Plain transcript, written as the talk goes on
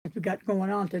we got going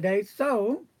on today.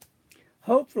 So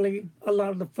hopefully a lot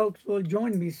of the folks will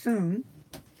join me soon.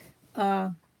 I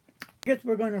guess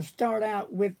we're going to start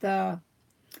out with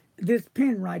this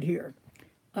pen right here.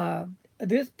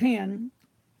 This pen,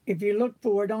 if you look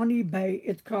for it on eBay,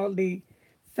 it's called the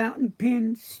Fountain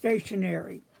Pen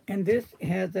Stationery. And this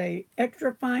has a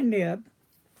extra fine nib,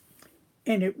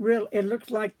 and it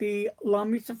looks like the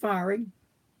Lamy Safari.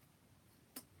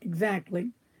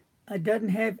 Exactly. It doesn't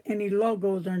have any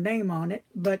logos or name on it,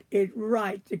 but it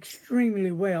writes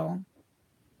extremely well.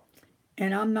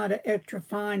 And I'm not an extra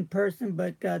fine person,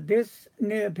 but this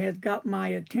nib has got my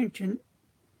attention.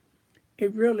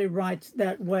 It really writes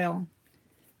that well.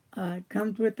 It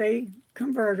comes with a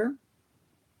converter.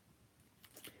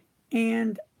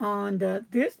 And on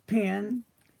this pen,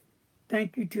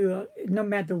 thank you to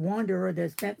Nomad the Wanderer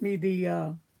that sent me the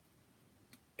L.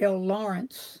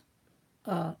 Lawrence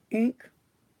ink.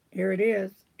 Here it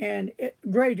is. And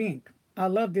great ink. I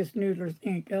love this Noodler's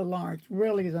ink, L. Lawrence.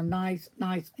 Really is a nice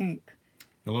ink.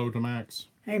 Hello to Max.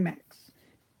 Hey, Max.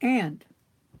 And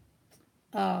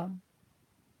I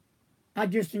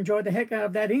just enjoy the heck out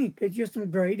of that ink. It's just some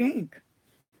great ink.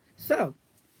 So,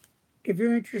 if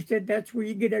you're interested, that's where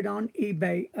you get it on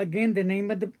eBay. Again, the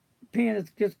name of the pen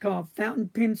is just called Fountain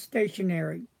Pen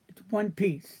Stationery. It's one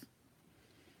piece.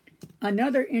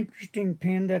 Another interesting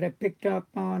pen that I picked up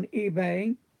on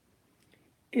eBay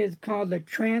is called the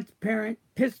Transparent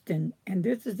Piston, and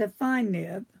this is a fine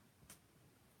nib.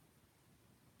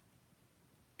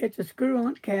 It's a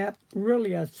screw-on cap,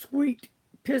 really a sweet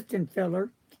piston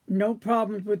filler. No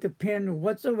problems with the pen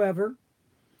whatsoever.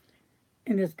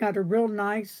 And it's got a real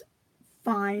nice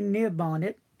fine nib on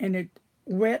it, and it's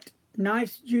wet,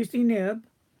 nice juicy nib.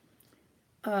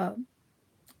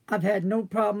 I've had no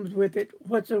problems with it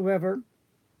whatsoever.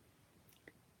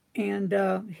 And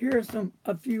here are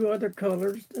a few other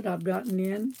colors that I've gotten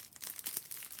in.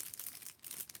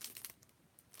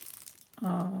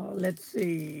 Let's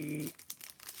see.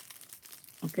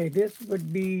 Okay, this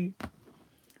would be,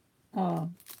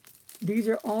 these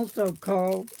are also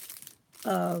called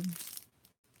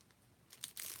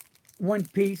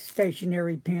one-piece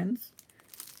stationery pens.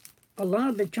 A lot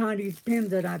of the Chinese pens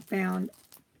that I found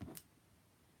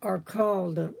are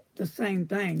called the same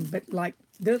thing, but like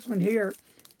this one here,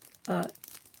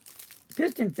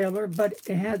 piston filler, but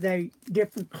it has a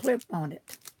different clip on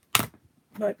it.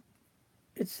 But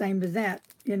it's same as that,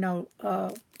 you know,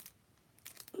 a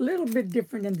little bit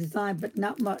different in design, but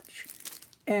not much.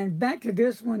 And back to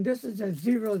this one, this is a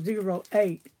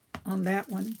 008 on that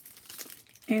one.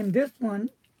 And this one,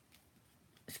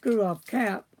 screw off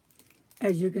cap,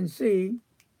 as you can see.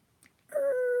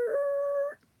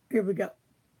 Here we go.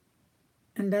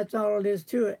 And that's all it is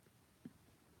to it.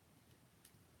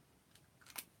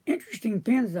 Interesting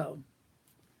pens, though.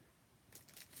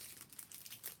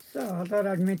 So I thought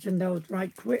I'd mention those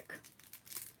right quick.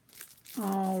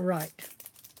 All right.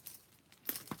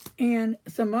 And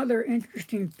some other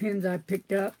interesting pens I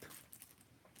picked up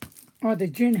are the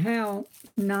Jinhao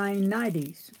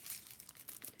 990s.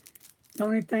 The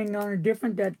only thing on it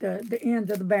different that the ends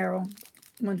of the barrel,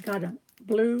 one's got a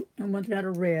blue and one's got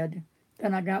a red.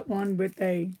 Then I got one with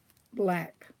a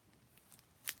black.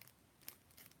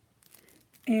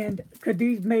 And could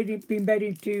these be made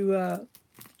into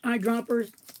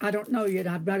eyedroppers? I don't know yet.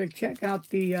 I've got to check out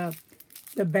the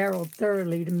barrel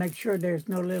thoroughly to make sure there's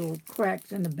no little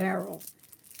cracks in the barrel.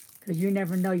 Because you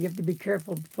never know. You have to be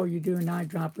careful before you do an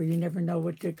eyedropper. You never know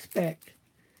what to expect.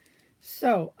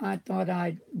 So I thought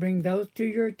I'd bring those to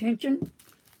your attention.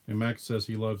 And Max says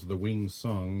he loves the Wings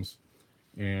songs.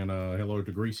 And hello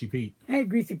to Greasy Pete. Hey,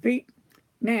 Greasy Pete.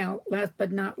 Now, last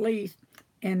but not least,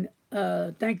 and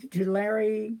thank you to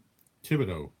Larry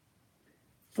Thibodeau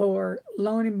for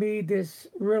loaning me this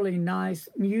really nice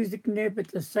music nib.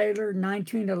 It's a Sailor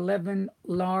 1911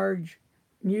 large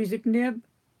music nib.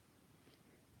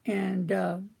 And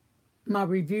my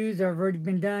reviews have already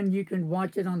been done. You can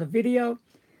watch it on the video.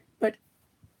 But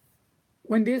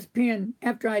when this pen,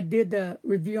 after I did the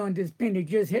review on this pen, it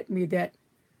just hit me that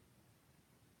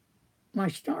my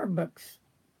Starbucks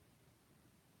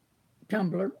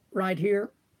tumbler right here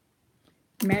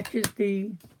matches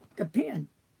the pen.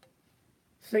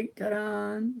 See,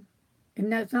 ta-da! Isn't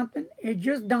that something? It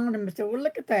just dawned on me. I said, well,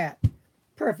 look at that.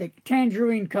 Perfect.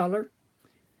 Tangerine color.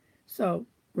 So,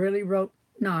 really wrote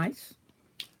nice.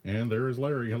 And there is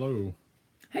Larry. Hello.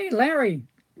 Hey, Larry.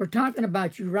 We're talking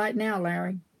about you right now,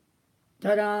 Larry.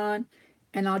 Ta-da!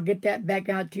 And I'll get that back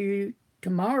out to you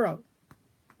tomorrow.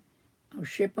 I'll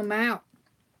ship them out.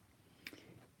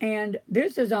 And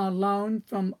this is on loan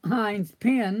from Heinz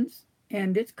Pens,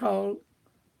 and it's called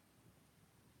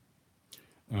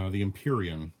The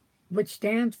Empyrean. which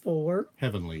stands for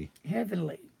Heavenly.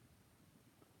 heavenly.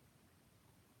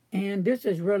 And this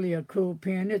is really a cool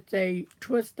pen. It's a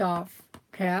twist off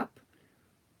cap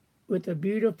with a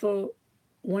beautiful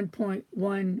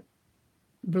 1.1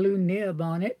 blue nib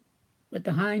on it with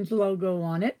the Heinz logo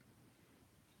on it.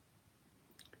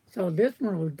 So this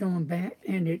one was going back,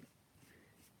 and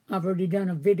I've already done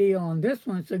a video on this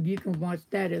one, so you can watch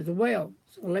that as well.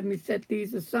 So let me set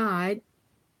these aside.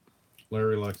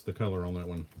 Larry likes the color on that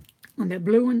one. On that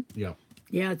blue one? Yeah.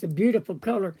 Yeah, it's a beautiful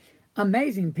color.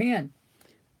 Amazing pen.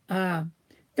 The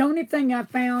only thing I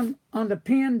found on the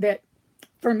pen that,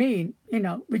 for me,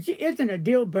 which isn't a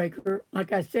deal breaker,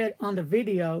 like I said on the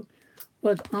video,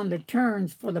 was on the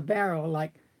turns for the barrel,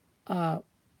 like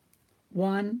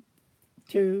 1,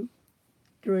 2,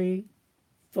 3,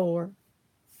 4,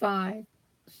 5,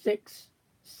 6,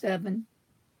 7,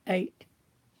 8,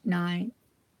 9,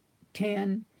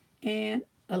 10, and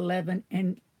 11,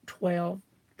 and 12,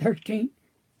 13,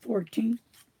 14,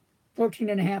 14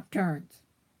 and a half turns.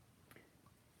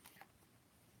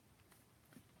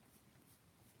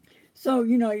 So,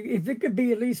 if it could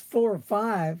be at least 4 or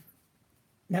 5,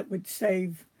 that would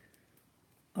save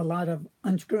a lot of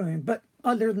unscrewing. But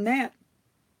other than that,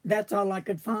 that's all I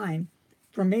could find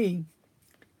for me.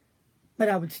 But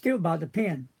I would still buy the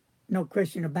pen, no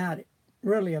question about it.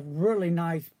 Really, a really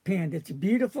nice pen. It's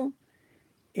beautiful.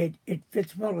 It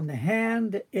fits well in the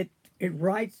hand. It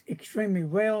writes extremely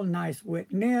well. Nice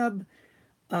wet nib.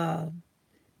 I've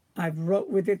wrote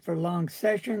with it for long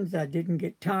sessions. I didn't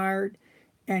get tired.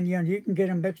 And you can get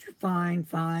them extra fine,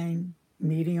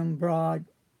 medium, broad,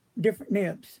 different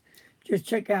nibs. Just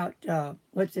check out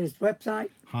what's his website?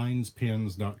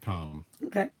 HeinzPens.com.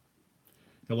 Okay.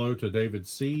 Hello to David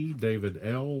C., David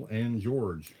L., and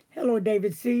George. Hello,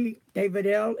 David C., David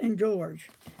L., and George.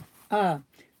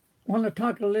 Want to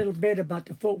talk a little bit about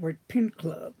the Fort Worth Pen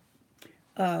Club.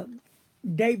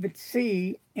 David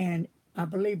C., and I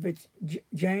believe it's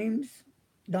Jim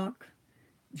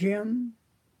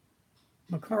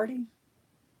McCarty,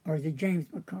 or is it James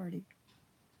McCarty?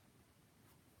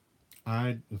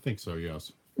 I think so,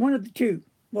 yes. One of the two.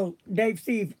 Well, Dave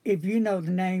C., if you know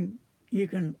the name, you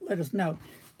can let us know.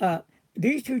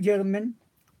 These two gentlemen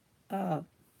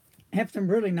have some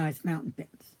really nice fountain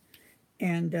pens.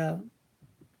 And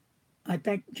I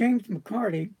think James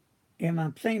McCarty, if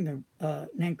I'm saying the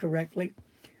name correctly,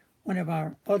 one of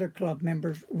our other club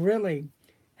members, really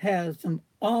has some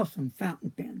awesome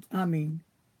fountain pens. I mean,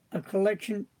 a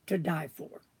collection to die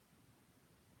for.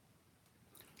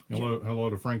 Hello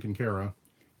to Frank and Kara.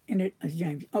 And it is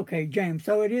James. Okay, James.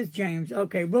 So it is James.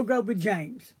 Okay, we'll go with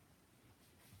James.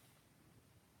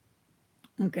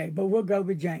 Okay, but we'll go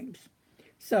with James.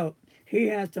 So he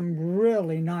has some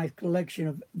really nice collection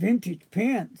of vintage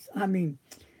pens. I mean,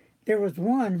 there was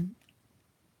one,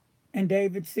 and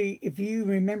David, see, if you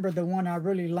remember the one I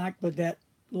really liked with that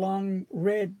long,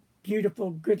 red,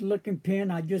 beautiful, good-looking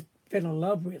pen I just fell in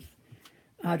love with.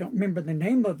 I don't remember the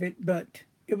name of it, but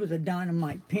it was a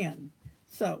dynamite pen.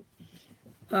 So,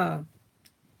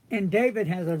 and David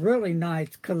has a really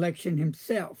nice collection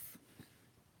himself.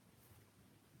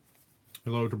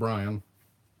 Hello to Brian.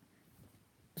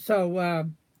 So,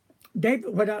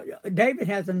 David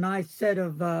has a nice set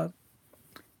of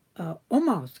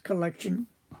Omos collection.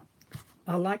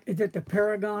 Is it the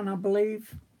Paragon, I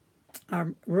believe?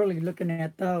 I'm really looking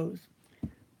at those.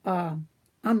 I'm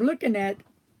looking at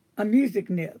a music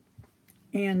nib,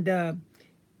 and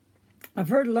I've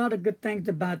heard a lot of good things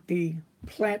about the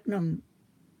Platinum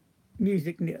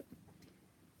music nib.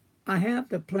 I have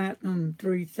the Platinum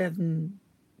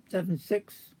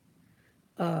 3776,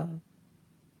 and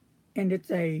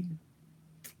it's a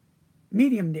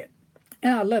medium nib,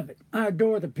 and I love it. I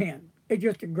adore the pen. It's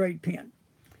just a great pen.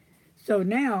 So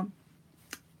now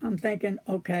I'm thinking,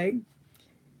 okay,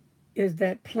 is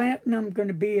that Platinum going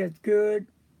to be as good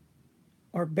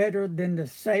or better than the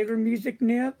Sailor music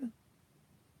nib?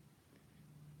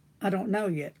 I don't know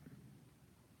yet.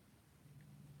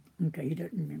 Okay, he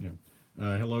doesn't remember.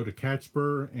 Yeah. Hello to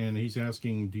Catchper, and he's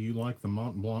asking, do you like the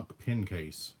Mont Blanc pen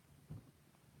case?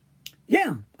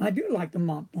 Yeah, I do like the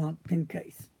Mont Blanc pen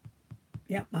case.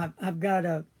 Yeah, I've got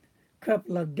a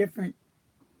couple of different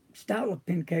style of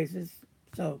pen cases.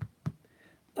 So,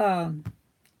 I'm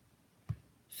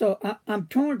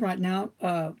torn right now.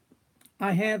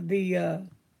 I have the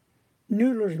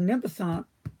Noodler's Nibissant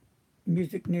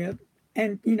music nib,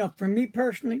 and for me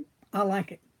personally, I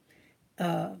like it.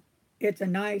 It's a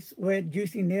nice, wet,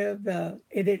 juicy nib.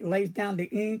 It lays down the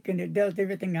ink, and it does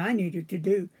everything I need it to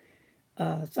do.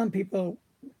 Some people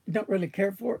don't really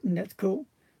care for it, and that's cool,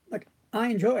 but I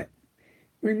enjoy it.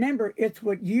 Remember, it's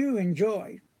what you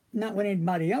enjoy not what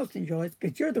anybody else enjoys,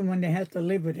 because you're the one that has to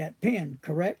live with that pen,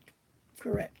 correct?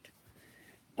 Correct.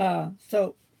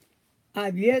 So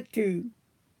I've yet to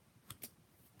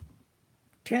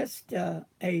test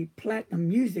a platinum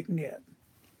music nib.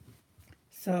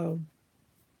 So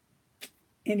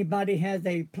anybody has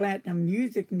a platinum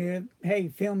music nib, hey,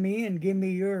 fill me in, give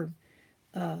me your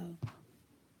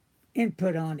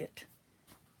input on it.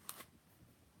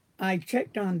 I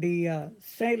checked on the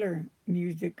Sailor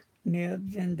music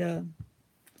nibs, and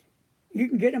you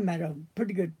can get them at a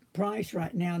pretty good price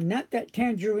right now. Not that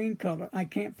tangerine color. I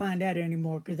can't find that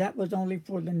anymore because that was only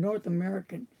for the North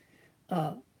American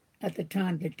uh, at the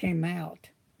time that came out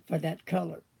for that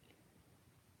color.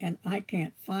 And I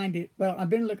can't find it. Well, I've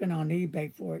been looking on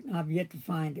eBay for it, and I've yet to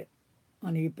find it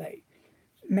on eBay.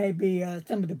 Maybe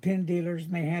some of the pen dealers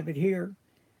may have it here,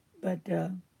 but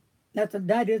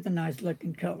that is a nice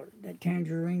looking color, that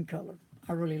tangerine color.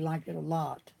 I really like it a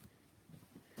lot.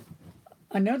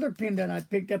 Another pen that I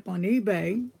picked up on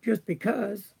eBay just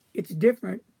because it's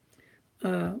different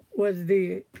was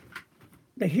the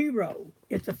Hero.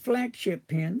 It's a flagship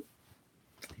pen,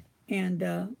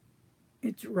 and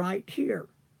it's right here,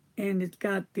 and it's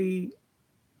got the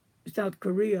South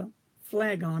Korea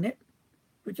flag on it,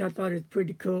 which I thought is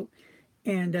pretty cool.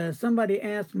 And somebody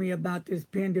asked me about this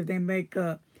pen. Do they make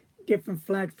different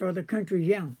flags for other countries?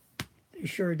 Yeah, they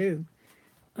sure do.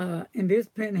 And this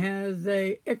pen has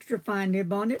a extra fine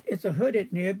nib on it. It's a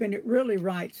hooded nib, and it really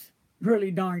writes really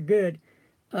darn good.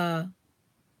 Uh,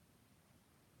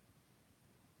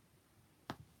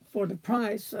 for the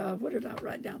price, what did I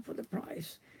write down for the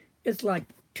price? It's like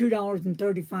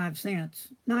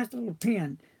 $2.35. Nice little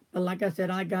pen. But like I said,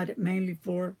 I got it mainly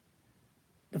for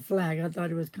the flag. I thought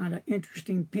it was kind of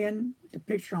interesting pen with the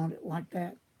picture on it like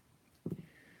that.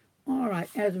 All right,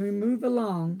 as we move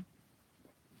along,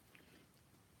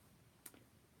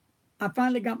 I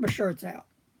finally got my shirts out.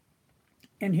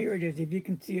 And here it is, if you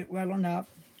can see it well enough.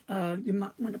 You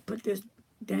might want to put this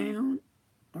down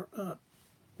or up,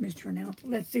 Mr. Announcer.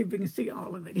 Let's see if we can see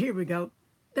all of it. Here we go.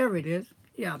 There it is.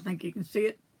 Yeah, I think you can see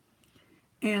it.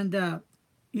 And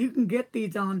you can get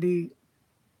these on the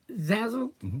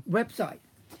Zazzle website.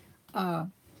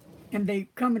 And they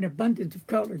come in abundance of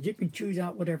colors. You can choose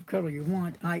out whatever color you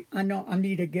want. I know I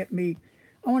need to get me,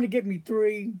 I want to get me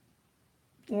 3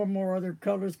 or more other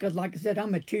colors because, like I said,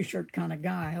 I'm a t-shirt kind of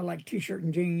guy. I like t-shirt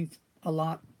and jeans a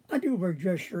lot. I do wear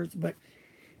dress shirts, but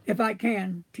if I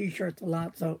can, t-shirts a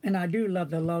lot. So, and I do love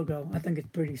the logo. I think it's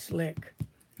pretty slick.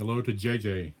 Hello to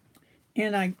JJ.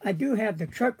 And I do have the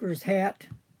trucker's hat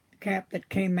cap that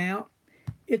came out.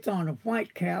 It's on a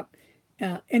white cap,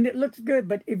 and it looks good.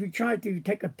 But if you try to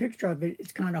take a picture of it,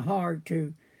 it's kind of hard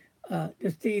to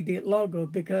see the logo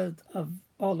because of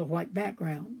all the white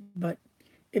background. But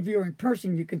if you're in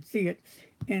person, you can see it.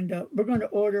 And we're going to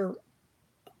order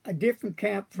a different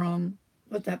cap from,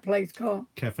 what's that place called?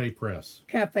 Cafe Press.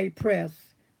 Cafe Press.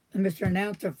 And Mr.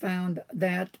 Announcer found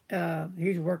that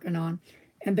he's working on.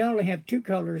 And they only have 2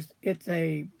 colors. It's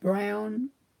a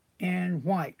brown and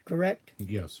white, correct?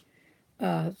 Yes.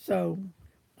 So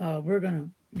we're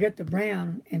going to get the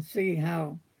brown and see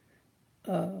how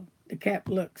the cap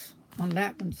looks on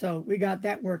that one. So we got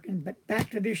that working. But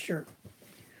back to this shirt.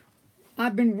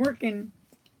 I've been working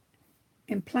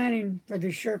and planning for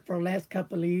this shirt for the last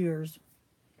couple of years,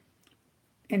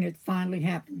 and it finally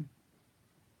happened.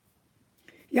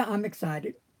 Yeah, I'm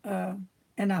excited, and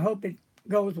I hope it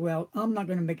goes well. I'm not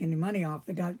going to make any money off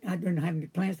it. I don't have any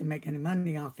plans to make any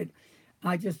money off it.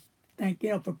 I just think,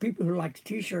 for people who like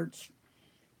t-shirts,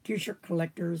 t-shirt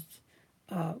collectors,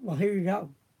 well, here you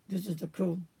go. This is a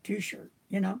cool t-shirt,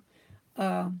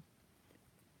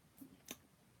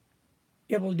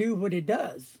 It will do what it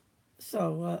does.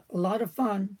 So a lot of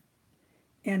fun.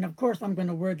 And of course, I'm going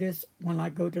to wear this when I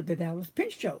go to the Dallas Pen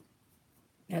Show.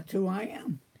 That's who I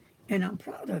am. And I'm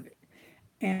proud of it.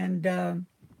 And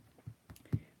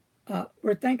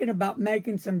we're thinking about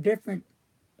making some different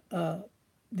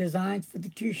designs for the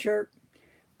t-shirt.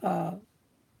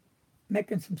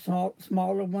 Making some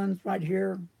smaller ones right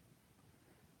here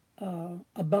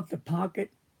above the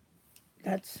pocket.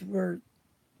 We're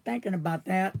thinking about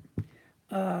that.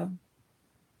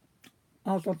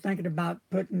 Also thinking about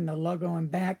putting the logo in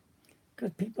back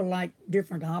because people like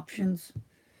different options.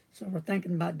 So we're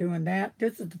thinking about doing that.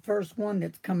 This is the first one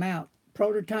that's come out.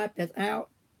 Prototype that's out.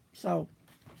 So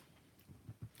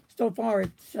far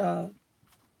it's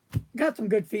got some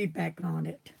good feedback on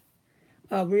it.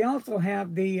 We also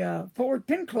have the Forward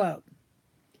Pen Club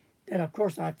that, of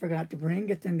course, I forgot to bring.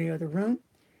 It's in the other room.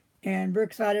 And we're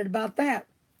excited about that.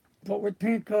 Forward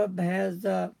Pen Club has...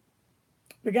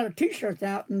 we got our t-shirts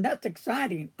out, and that's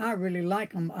exciting. I really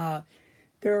like them.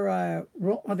 They're are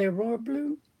they royal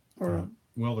blue Uh, or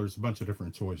well, there's a bunch of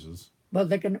different choices. well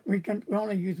we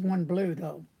only use one blue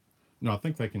though. No, I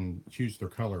think they can choose their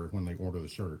color when they order the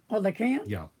shirt. Oh, they can.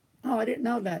 Yeah. Oh, I didn't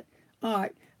know that. All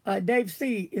right, Dave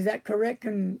C. Is that correct?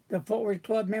 Can the Fort Worth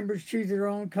Club members choose their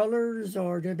own colors,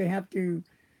 or do they have to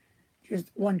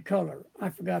just one color? I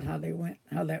forgot how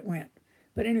that went.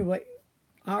 But anyway,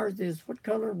 ours is what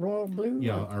color? Royal blue.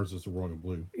 Yeah, Or, ours is a royal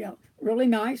blue. yeah, really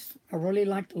nice. I really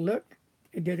like the look.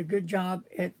 It did a good job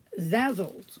at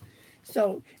Zazzles.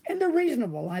 So, and they're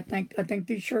reasonable. I think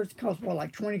these shirts cost what,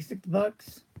 like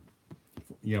 $26?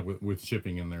 Yeah, with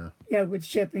shipping in there. Yeah, with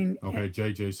shipping. Okay,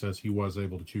 JJ says he was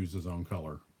able to choose his own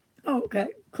color. Oh, okay,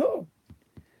 cool.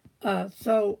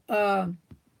 So, and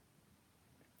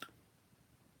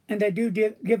they do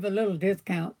give a little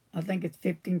discount. I think it's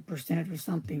 15% or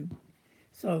something.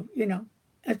 So,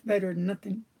 that's better than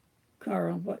nothing.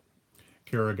 Carl, what?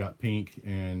 Kara got pink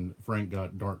and Frank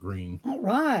got dark green. All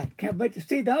right. Can't wait to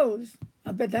see those.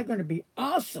 I bet they're going to be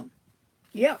awesome.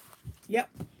 Yep. Yep.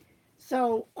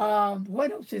 So,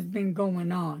 what else has been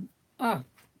going on?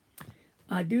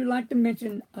 I do like to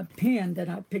mention a pen that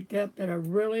I picked up that I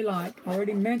really like. I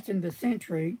already mentioned the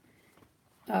Century,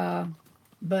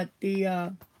 but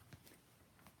the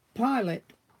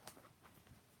Pilot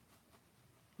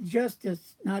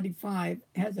Justice 95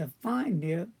 has a fine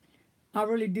nib. I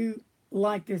really do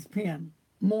like this pen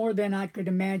more than I could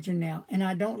imagine now, and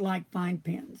I don't like fine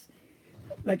pens.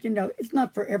 But it's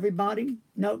not for everybody.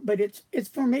 No, but it's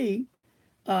for me.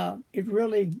 It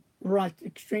really writes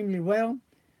extremely well.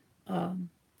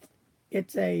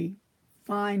 It's a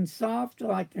fine, soft,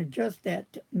 so I can adjust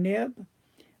that nib.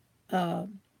 Uh,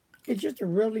 it's just a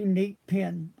really neat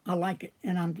pen. I like it,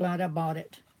 and I'm glad I bought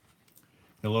it.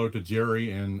 Hello to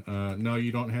Jerry, and no,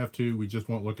 you don't have to. We just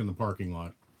won't look in the parking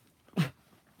lot.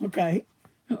 Okay,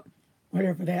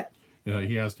 whatever that.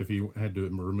 He asked if he had to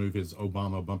remove his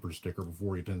Obama bumper sticker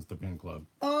before he attends the pen club.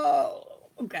 Oh,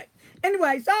 okay.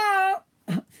 Anyway,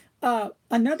 so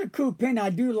another cool pen I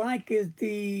do like is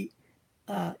the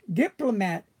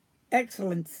Diplomat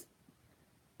Excellence.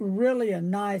 Really a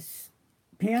nice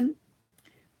pen.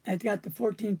 It's got the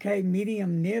 14K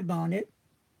medium nib on it.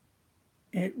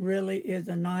 It really is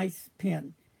a nice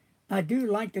pen. I do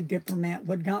like the Diplomat.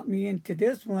 What got me into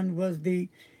this one was the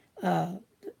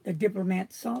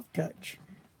Diplomat Soft Touch.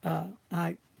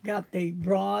 I got the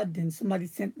broad, and somebody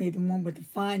sent me the one with the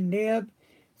fine nib.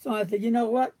 So I said, you know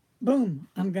what? Boom,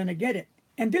 I'm going to get it.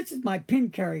 And this is my pen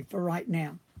carry for right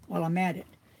now while I'm at it.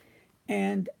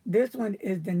 And this one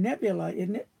is the Nebula,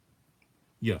 isn't it?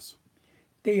 Yes.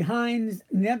 The Heinz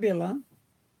Nebula.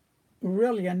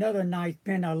 Really another nice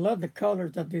pen. I love the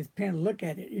colors of this pen. Look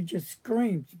at it. It just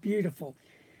screams beautiful.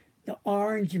 The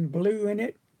orange and blue in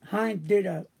it. Heinz did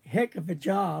a heck of a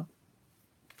job.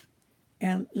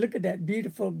 And look at that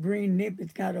beautiful green nib.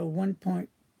 It's got a 1.1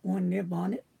 nib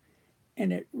on it.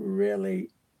 And it really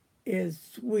is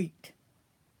sweet.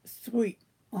 Sweet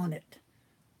on it.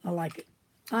 I like it.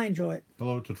 I enjoy it.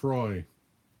 Hello to Troy.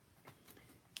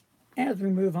 As we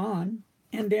move on,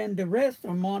 and then the rest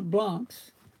are Mont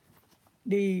Blancs.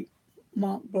 The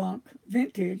Mont Blanc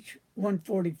Vintage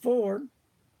 144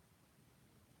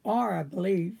 R, I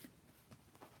believe.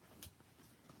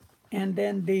 And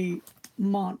then the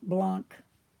Mont Blanc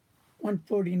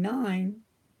 149,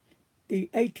 the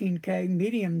 18K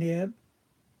medium nib.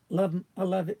 I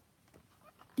love it.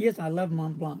 Yes, I love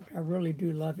Mont Blanc. I really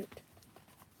do love it.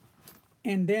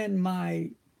 And then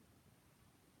my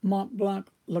Mont Blanc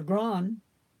Legrand,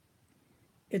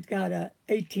 it's got a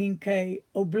 18K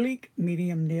oblique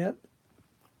medium nib.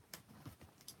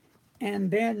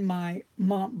 And then my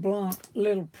Mont Blanc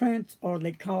Little Prince, or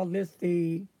they call this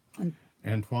the...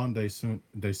 Antoine de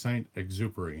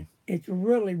Saint-Exupéry. It's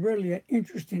really, really an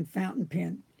interesting fountain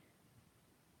pen.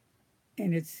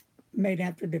 And it's made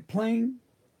after the plane,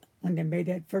 when they made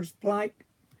that first flight.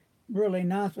 Really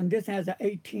nice one. This has an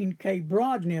 18K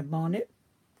broad nib on it.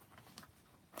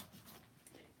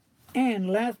 And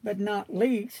last but not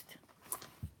least,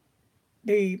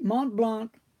 the Mont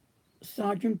Blanc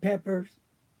Sgt. Pepper's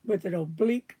with an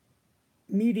oblique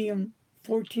medium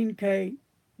 14K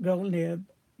gold nib.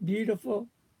 Beautiful,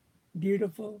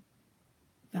 beautiful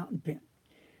fountain pen.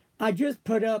 I just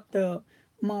put up the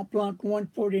Mont Blanc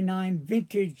 149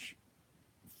 Vintage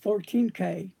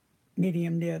 14K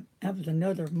medium nib. That was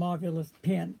another marvelous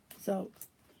pen. So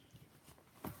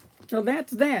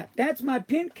that's that. That's my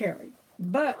pen carry.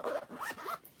 But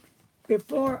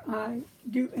before I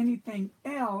do anything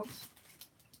else,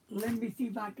 let me see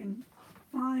if I can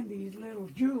find these little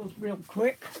jewels real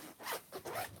quick.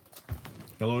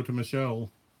 Hello to Michelle.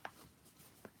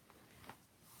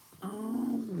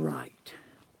 All right.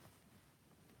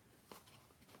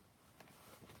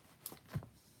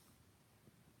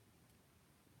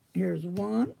 Here's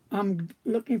one. I'm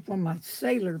looking for my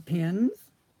sailor pins.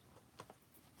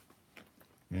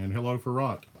 And hello for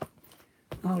Rot.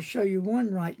 I'll show you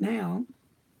one right now.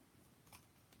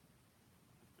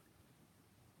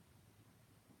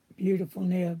 Beautiful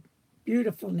nib.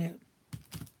 Beautiful nib.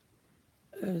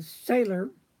 Sailor.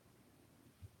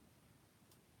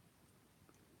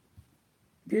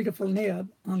 Beautiful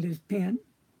nib on this pin.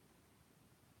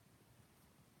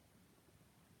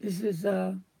 This is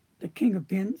the king of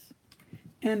pins.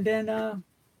 And then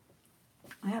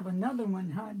I have another one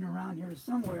hiding around here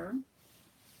somewhere.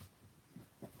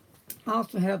 I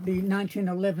also have the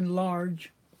 1911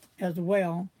 large as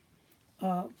well.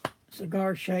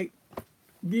 Cigar shape.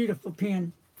 Beautiful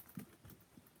pin.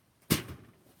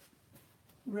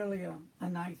 Really a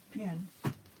nice pin.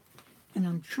 And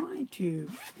I'm trying to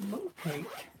locate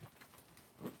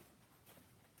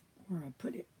where I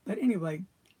put it. But anyway,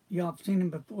 y'all have seen them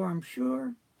before, I'm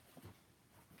sure.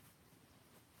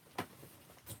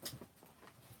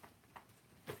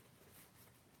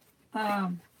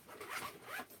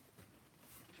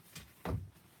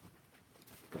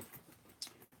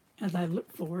 As I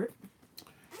look for it.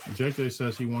 JJ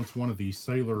says he wants one of these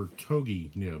Sailor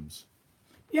Togi nibs.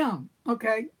 Yeah,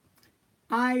 okay.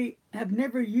 I have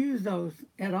never used those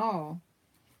at all.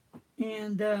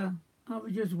 And I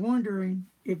was just wondering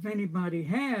if anybody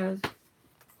has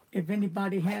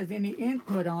any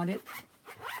input on it.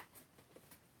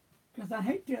 Because I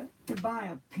hate to buy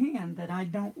a pen that I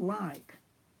don't like.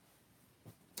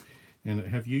 And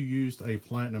have you used a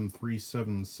Platinum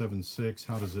 3776?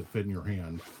 How does it fit in your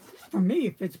hand? For me,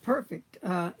 it fits perfect.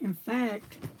 In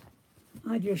fact,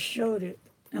 I just showed it.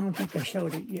 I don't think I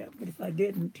showed it yet, but if I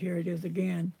didn't, here it is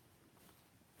again.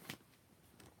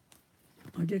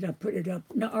 Or did I put it up?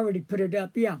 No, I already put it up.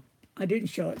 Yeah, I didn't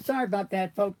show it. Sorry about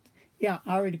that, folks. Yeah,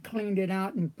 I already cleaned it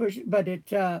out and pushed it, but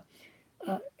I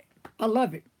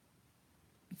love it.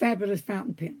 Fabulous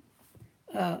fountain pen.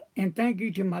 And thank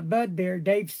you to my bud there,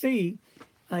 Dave C.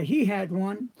 He had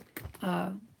one,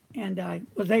 and I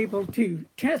was able to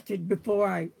test it before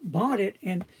I bought it.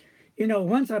 And, you know,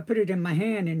 once I put it in my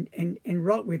hand and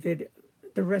wrote with it,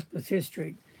 the rest was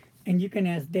history. And you can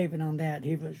ask David on that.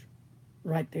 He was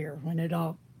right there when it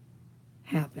all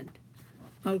happened.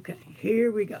 Okay,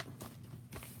 here we go.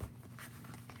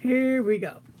 Here we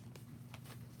go.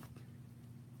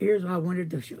 Here's what I wanted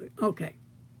to show you. Okay,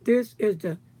 this is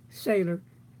the Sailor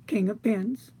King of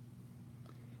Pens.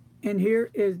 And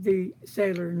here is the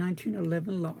Sailor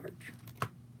 1911 large.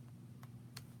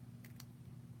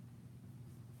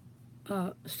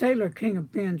 Sailor King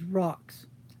of Pens rocks.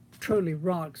 Truly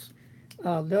rocks.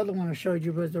 The other one I showed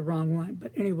you was the wrong one.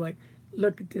 But anyway,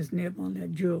 look at this nib on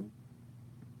that jewel.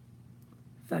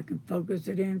 If I can focus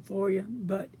it in for you.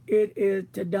 But it is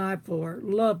to die for.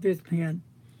 Love this pen.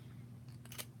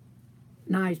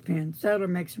 Nice pen. Sailor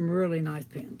makes some really nice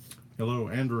pens. Hello,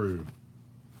 Andrew.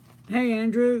 Hey,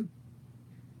 Andrew.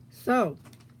 So,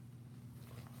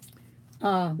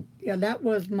 yeah, that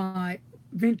was my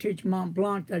vintage Mont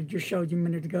Blanc that I just showed you a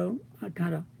minute ago. I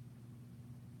kind of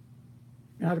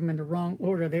got them in the wrong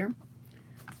order there.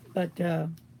 But,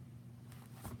 and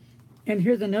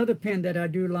here's another pen that I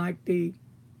do like, the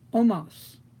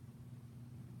Omos.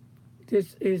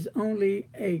 This is only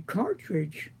a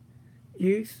cartridge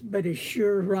use, but it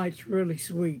sure writes really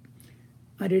sweet.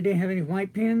 I didn't have any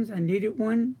white pens. I needed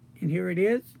one, and here it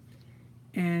is.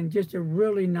 And just a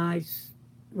really nice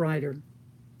writer.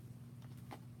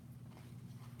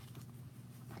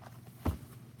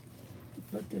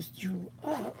 Put this jewel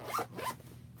up.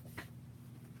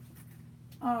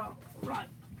 Right.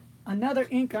 Another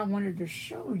ink I wanted to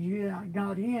show you that I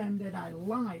got in that I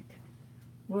like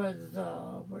was,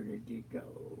 where did it go?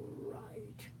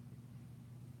 Right.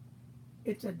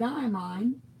 It's a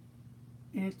diamine.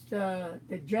 It's the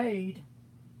jade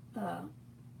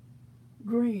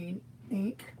green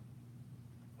ink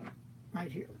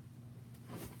right here.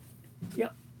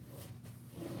 Yep.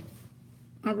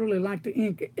 I really like the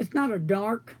ink. It's not a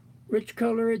dark, rich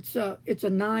color. It's a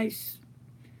nice,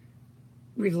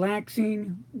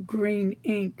 relaxing green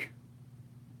ink.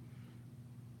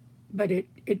 But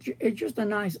it's just a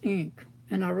nice ink,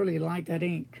 and I really like that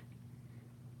ink.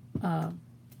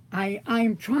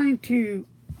 I'm trying to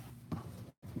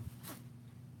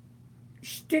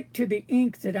stick to the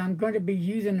inks that I'm going to be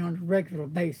using on a regular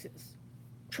basis.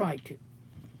 Try to.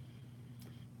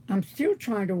 I'm still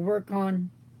trying to work on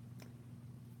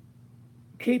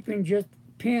keeping just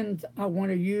pens I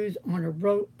want to use on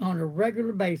a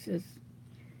regular basis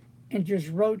and just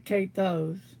rotate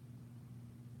those.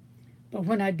 But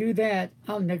when I do that,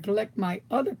 I'll neglect my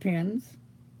other pens.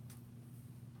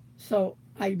 So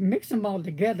I mix them all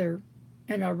together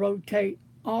and I rotate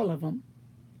all of them.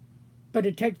 But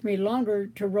it takes me longer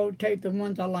to rotate the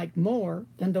ones I like more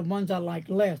than the ones I like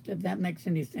less, if that makes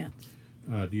any sense.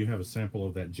 Do you have a sample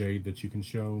of that jade that you can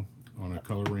show on a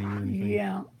color ring or anything?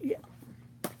 Yeah, yeah.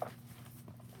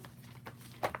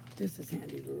 This is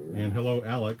handy. And hello,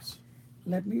 Alex.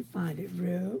 Let me find it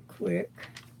real quick.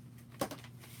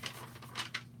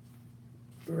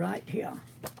 Right here.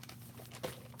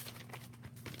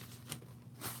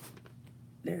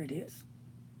 There it is.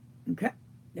 Okay,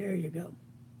 there you go.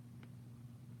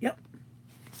 Yep.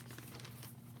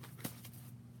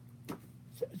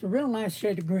 It's a real nice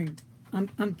shade of green.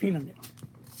 I'm feeling it.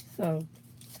 So,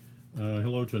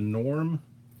 Hello to Norm.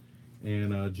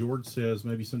 And George says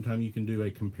maybe sometime you can do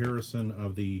a comparison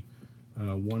of the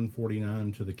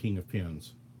 149 to the King of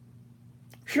Pins.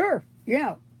 sure,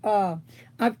 yeah.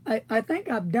 I think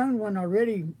I've done one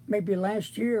already, maybe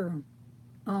last year.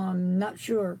 I'm not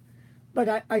sure,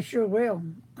 but I sure will.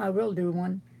 I will do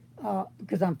one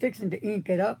because I'm fixing to ink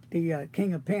it up, the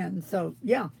King of Pens. So,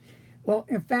 yeah. Well,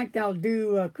 in fact, I'll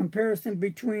do a comparison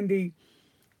between the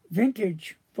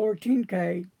vintage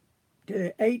 14K to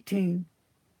the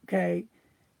 18K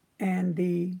and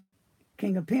the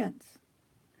King of Pens.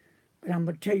 But I'm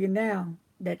going to tell you now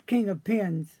that King of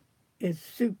Pens is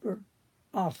super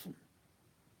awesome.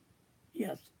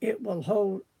 Yes, it will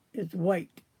hold its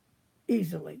weight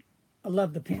easily. I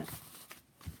love the pen.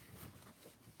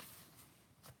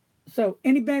 So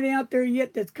anybody out there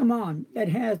yet that's come on that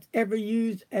has ever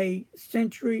used a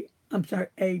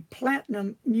a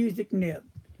platinum music nib,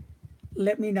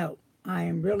 let me know. I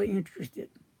am really interested.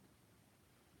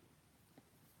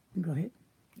 Go ahead.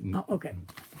 Oh, okay.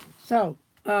 So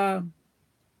I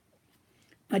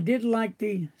did like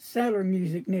the Sailor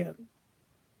music nib.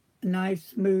 Nice,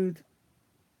 smooth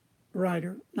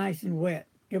rider, nice and wet.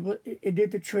 It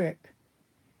did the trick.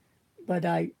 But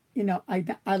I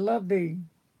love the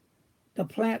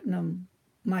platinum,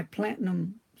 my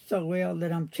platinum so well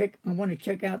that I want to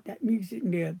check out that music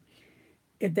nib.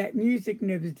 If that music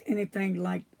nib is anything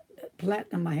like the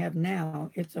platinum I have now,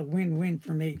 it's a win-win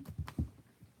for me.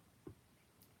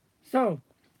 So,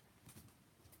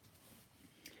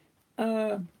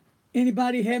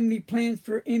 anybody have any plans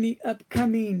for any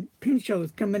upcoming pin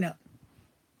shows coming up?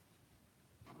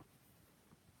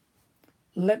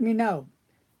 Let me know.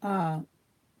 I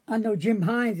know Jim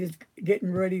Hines is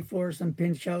getting ready for some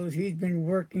pin shows. He's been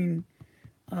working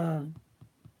on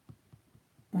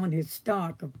his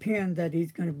stock of pins that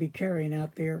he's going to be carrying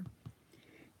out there.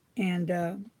 And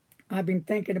I've been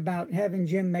thinking about having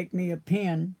Jim make me a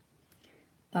pin.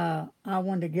 I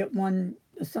want to get one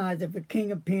the size of a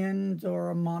King of Pins or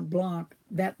a Mont Blanc,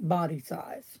 that body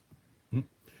size.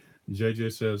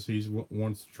 JJ says he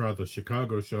wants to try the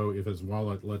Chicago show if his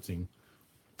wallet lets him.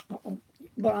 Uh-oh.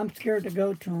 But I'm scared to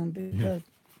go to them because,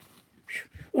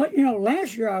 well,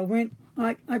 last year I went,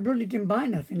 I really didn't buy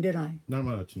nothing, did I? Not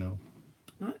much, no.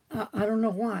 I don't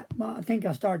know why. Well, I think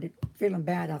I started feeling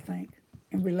bad, I think,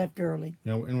 and we left early.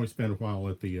 Yeah, and we spent a while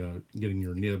at the getting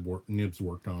your nibs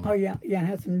worked on. Oh, yeah, I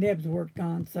had some nibs worked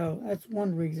on, so that's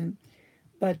one reason.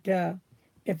 But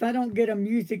if I don't get a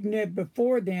music nib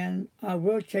before then, I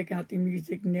will check out the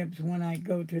music nibs when I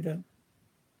go to the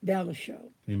Dallas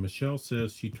show. And Michelle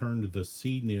says she turned the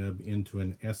C nib into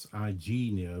an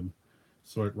SIG nib,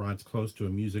 so it rides close to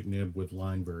a music nib with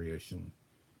line variation.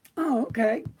 Oh,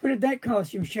 okay. What did that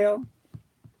cost you, Michelle?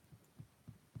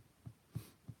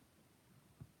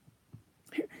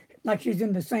 Like she's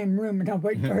in the same room and I'm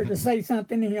waiting for her to say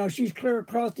something. And, she's clear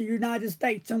across the United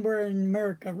States, somewhere in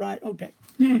America, right? Okay.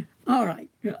 All right.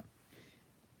 Yeah.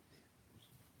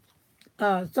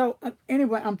 So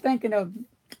anyway, I'm thinking of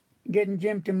getting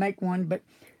Jim to make one, but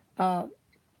 $50.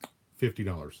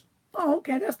 oh,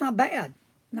 okay, that's not bad.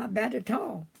 Not bad at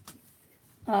all.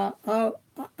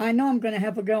 I know I'm going to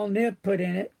have a gold nib put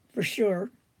in it for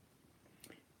sure.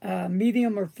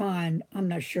 Medium or fine, I'm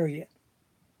not sure yet,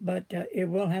 but it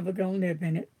will have a gold nib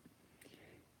in it.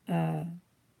 The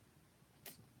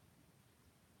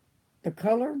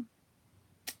color,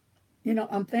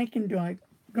 I'm thinking, do I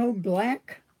go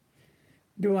black?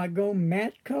 Do I go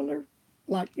matte color?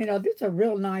 Like, this is a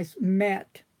real nice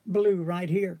matte blue right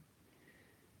here.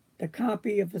 The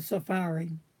copy of the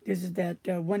Safari. This is that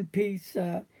one-piece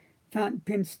fountain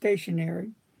pen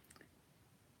stationery.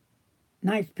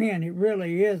 Nice pen. It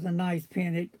really is a nice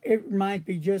pen. It reminds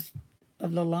me just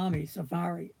of the Lamy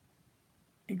Safari.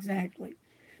 Exactly.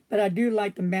 But I do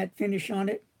like the matte finish on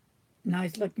it.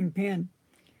 Nice looking pen.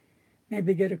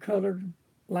 Maybe get a color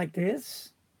like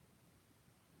this.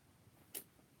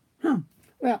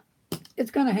 Well,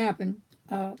 it's going to happen.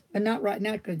 But not right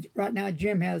now, because right now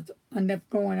Jim has enough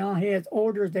going on. He has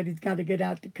orders that he's got to get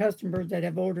out to customers that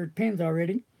have ordered pins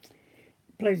already.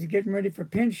 Place is getting ready for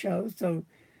pin shows, so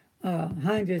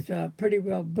Heinz is pretty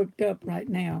well booked up right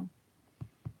now.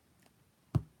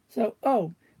 So,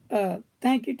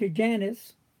 thank you to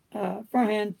Janice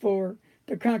Farhan for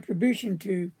the contribution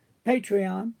to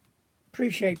Patreon.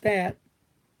 Appreciate that.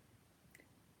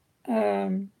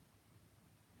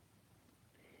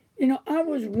 I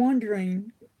was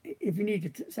wondering if you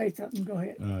need to say something. Go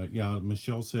ahead. Yeah,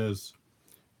 Michelle says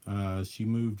she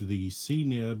moved the C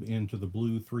nib into the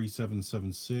blue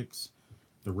 3776.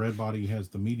 The red body has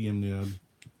the medium nib,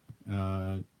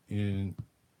 and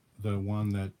the one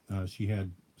that she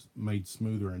had made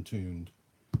smoother and tuned.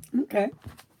 Okay.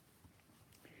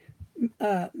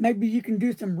 Maybe you can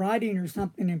do some writing or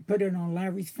something and put it on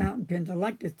Larry's fountain pens. I'd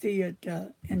like to see it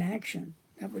in action.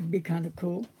 That would be kind of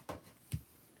cool.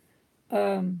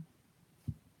 A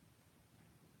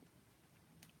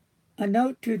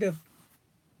note to the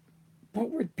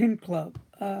Fort Worth Pen Club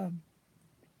for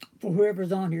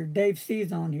whoever's on here. Dave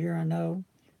C's on here, I know.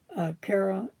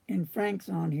 Kara and Frank's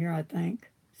on here, I think,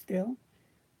 still.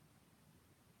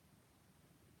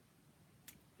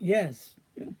 Yes.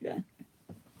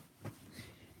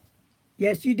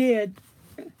 Yes, you did.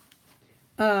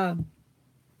 We're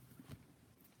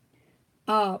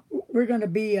going to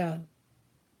be,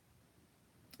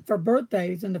 for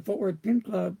birthdays in the Fort Worth Pen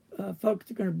Club, folks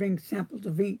are going to bring samples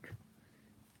of ink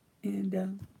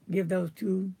and give those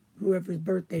to whoever's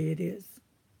birthday it is.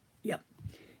 Yep.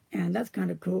 And that's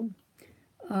kind of cool.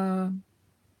 I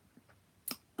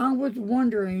was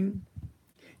wondering,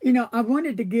 I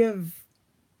wanted to give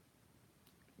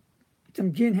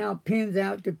some Jinhao pens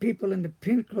out to people in the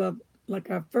pen club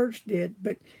like I first did,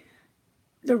 but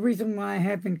the reason why I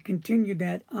haven't continued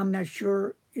that, I'm not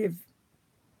sure if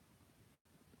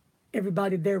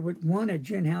everybody there would want a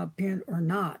Jinhao pen or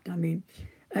not. I mean,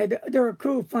 they're a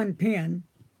cool, fun pen,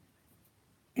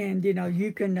 and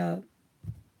you can,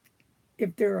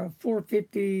 if they're a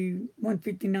 450,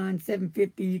 159,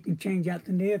 750, you can change out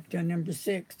the nib to a number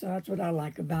 6. So that's what I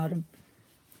like about them.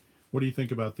 What do you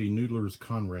think about the Noodler's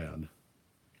Conrad?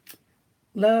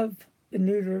 Love the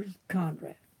Noodler's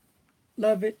Conrad.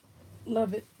 Love it,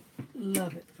 love it,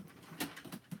 love it.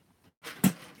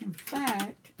 In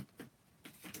fact,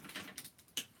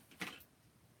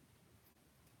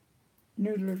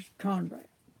 Noodler's Conrad.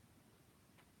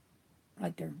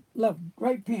 Right there. Love them.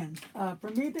 Great pens. For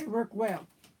me, they work well.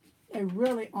 They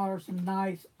really are some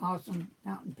nice, awesome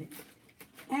fountain pens.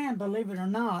 And believe it or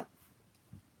not,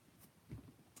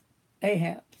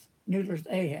 Ahabs. Noodler's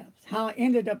Ahabs. How I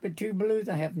ended up with 2 blues,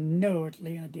 I have no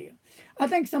earthly idea. I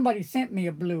think somebody sent me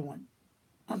a blue one.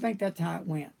 I think that's how it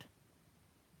went.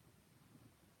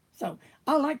 So,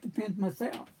 I like the pens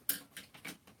myself.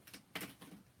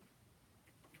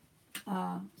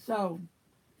 In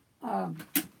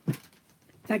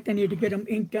fact, I need to get them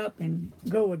inked up and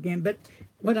go again. But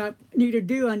what I need to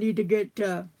do, I need to get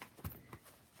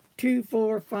 2,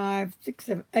 4, 5, 6,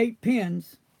 7, 8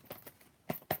 pens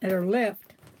that are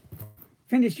left.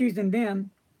 Finish using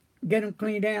them, get them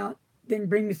cleaned out, then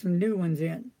bring me some new ones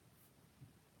in.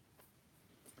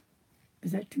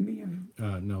 Is that to me?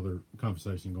 Or? No, there's a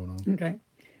conversation going on. Okay.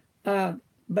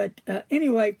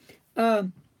 Anyway,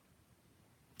 I'm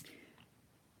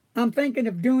thinking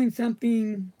of doing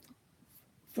something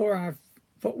for our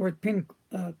Fort Worth Pen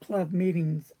Club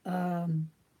meetings. Some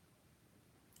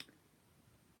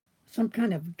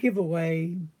kind of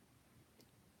giveaway,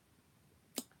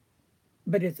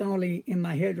 but it's only in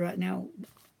my head right now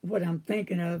what I'm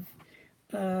thinking of.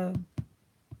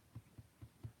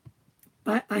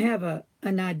 I have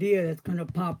an idea that's going to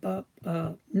pop up,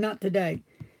 not today,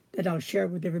 that I'll share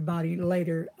with everybody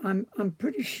later. I'm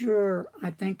pretty sure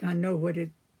I think I know what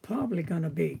it's probably going to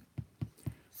be.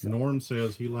 So. Norm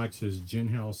says he likes his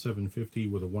Jinhao 750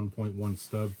 with a 1.1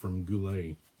 stub from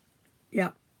Goulet. Yeah.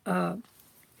 The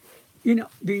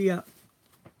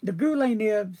Goulet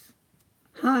nibs,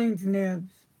 Heinz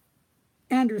nibs,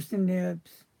 Anderson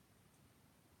nibs,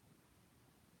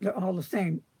 they're all the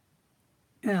same.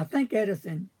 And I think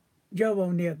Edison,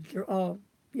 Jovo nibs, they're all,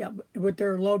 with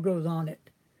their logos on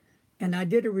it. And I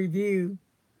did a review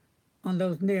on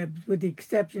those nibs with the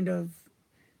exception of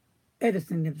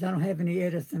Edison nibs. I don't have any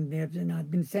Edison nibs, and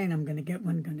I've been saying I'm going to get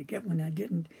one. I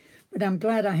didn't. But I'm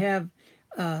glad I have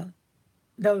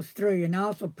those 3. And I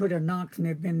also put a Knox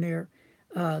nib in there.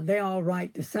 They all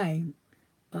write the same.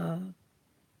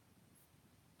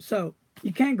 So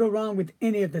you can't go wrong with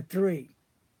any of the 3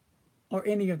 or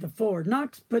any of the 4.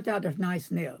 Knox puts out a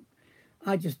nice nib.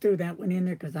 I just threw that one in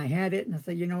there because I had it, and I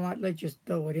said, you know what, let's just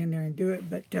throw it in there and do it.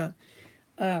 But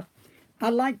I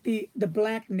like the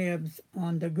black nibs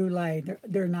on the goulet.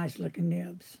 They're nice looking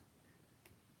nibs.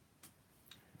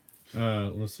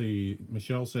 Let's see.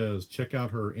 Michelle says, check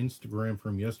out her Instagram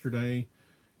from yesterday.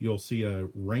 You'll see a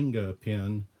Ranga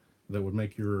pin that would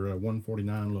make your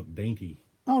 149 look dainty.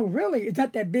 Oh, really? Is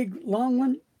that big long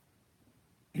one?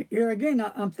 Here again,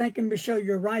 I'm thinking, Michelle,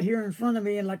 you're right here in front of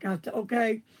me, and like I said,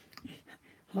 okay,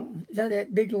 is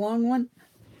that big long one?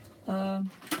 Uh,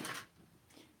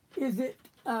 is it?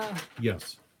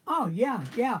 Yes. Oh, yeah,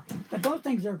 yeah. But those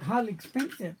things are highly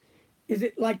expensive. Is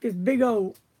it like this big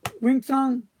old wing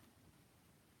song?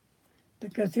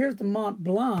 Because here's the Mont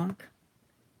Blanc.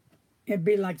 It'd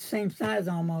be like the same size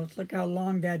almost. Look how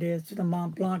long that is to the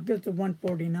Mont Blanc. This is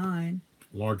 149.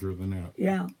 Larger than that.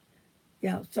 Yeah,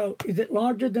 yeah. So is it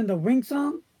larger than the wing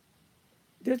song?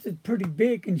 This is pretty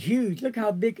big and huge. Look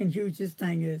how big and huge this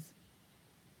thing is.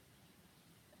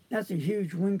 That's a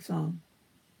huge wing song.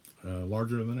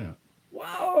 Larger than that.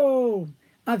 Whoa!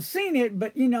 I've seen it,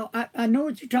 but I know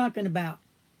what you're talking about.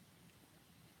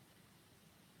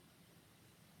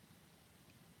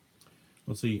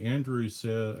 Let's see. Andrew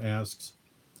asks,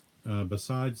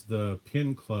 besides the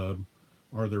pin club,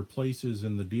 are there places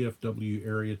in the DFW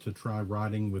area to try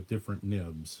riding with different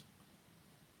nibs?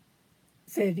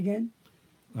 Say it again.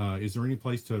 Is there any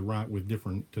place to ride with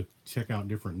to check out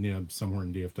different nibs somewhere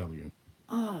in DFW?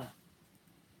 Ah,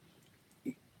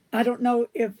 I don't know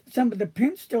if some of the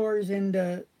pin stores in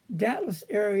the Dallas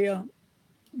area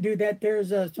do that. There's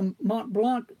some Mont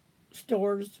Blanc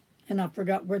stores, and I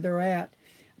forgot where they're at,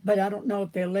 but I don't know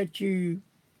if they let you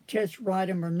test ride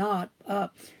them or not.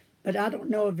 But I don't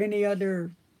know of any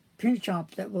other pin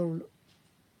shops that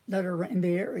are in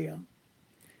the area.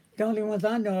 The only ones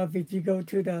I know of, if you go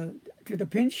to the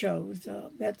pin shows,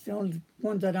 that's the only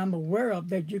ones that I'm aware of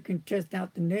that you can test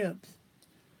out the nibs.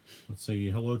 Let's see.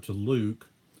 Hello to Luke.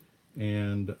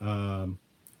 And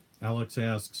Alex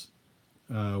asks,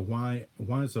 why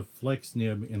is a flex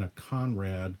nib in a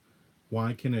Conrad?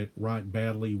 Why can it write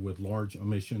badly with large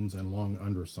omissions and long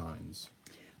undersigns?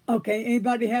 Okay,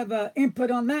 anybody have input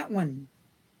on that one?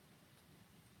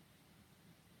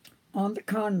 On the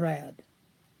Conrad.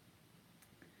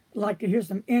 I'd like to hear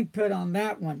some input on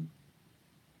that one.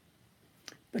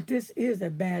 But this is a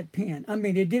bad pen. I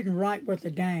mean, it didn't write worth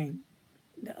a dang.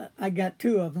 I got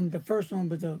two of them. The first one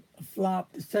was a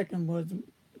flop. The second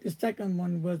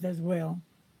one was as well.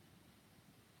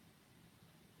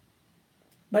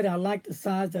 But I like the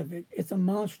size of it. It's a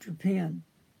monster pen.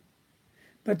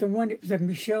 But the one that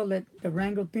Michelle, the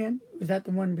Wrangler pen, was that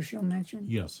the one Michelle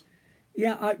mentioned? Yes.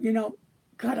 Yeah,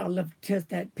 God, I love to test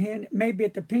that pen. Maybe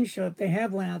at the pen show, if they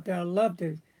have one out there, I'd love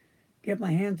to get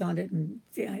my hands on it and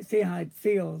see how it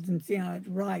feels and see how it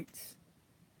writes.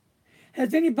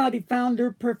 Has anybody found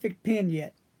their perfect pen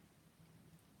yet?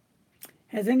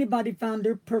 Has anybody found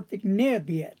their perfect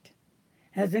nib yet?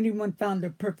 Has anyone found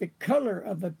the perfect color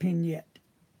of a pen yet?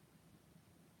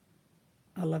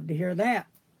 I'd love to hear that.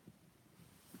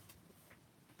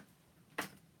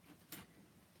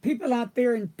 People out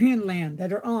there in pen land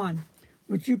that are on,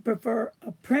 would you prefer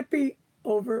a Preppy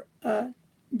over a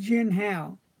Jin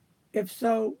Hao? If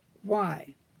so,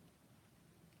 why?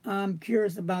 I'm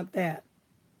curious about that.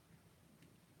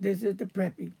 This is the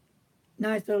Preppy.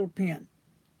 Nice little pen.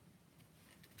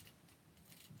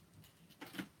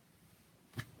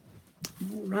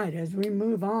 All right, as we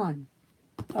move on,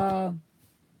 I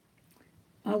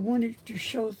wanted to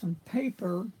show some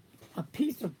paper, a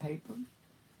piece of paper.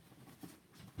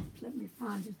 Let me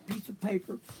find this piece of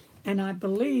paper. And I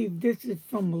believe this is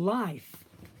from Life.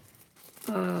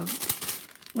 One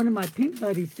of my pen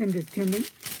buddies sent it to me.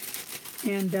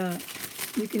 And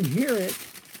you can hear it.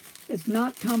 It's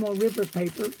not Tomo River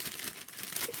paper.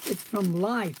 It's from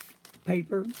Life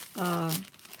paper. But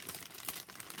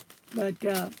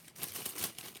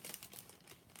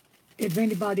if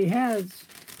anybody has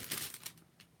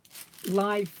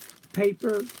Life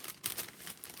paper,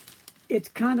 it's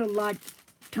kind of like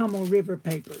Tomo River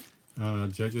paper.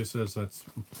 JJ says that's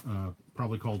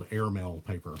probably called airmail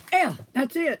paper. Yeah,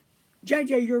 that's it.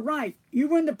 JJ, you're right. You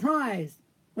win the prize.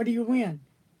 What do you win?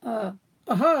 A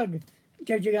hug.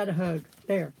 JJ got a hug.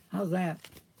 There. How's that?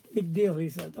 Big deal, he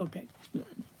says. Okay.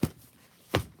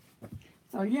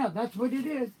 So, yeah, that's what it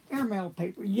is. Airmail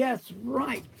paper. Yes,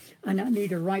 right. And I need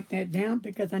to write that down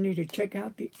because I need to check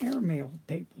out the airmail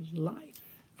paper's Life.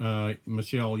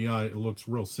 Michelle, yeah, it looks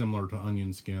real similar to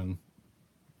onion skin.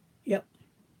 Yep.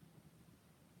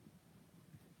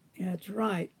 That's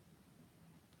right.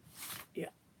 Yeah.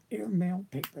 Airmail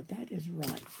paper. That is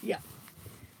right. Yeah.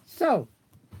 So,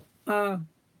 I'll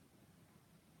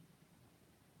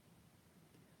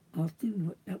think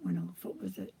what that went off. What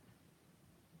was it?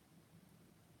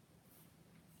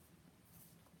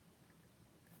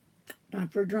 time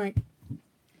for a drink.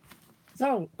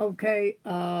 So, okay,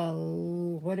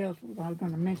 what else was I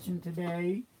going to mention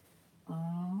today?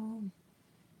 Um,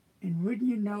 and wouldn't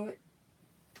you know it,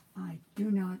 I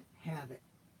do not have it.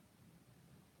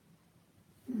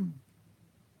 Hmm.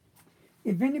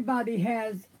 If anybody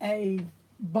has a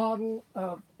bottle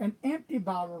of, an empty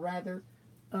bottle rather,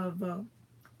 of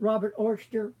Robert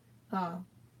Oyster uh,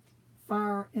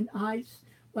 Fire and Ice,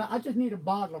 well, I just need a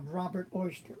bottle of Robert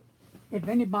Oyster. If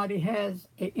anybody has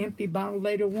an empty bottle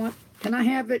later want, can I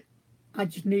have it? I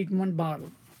just need one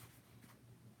bottle.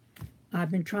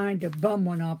 I've been trying to bum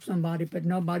one off somebody, but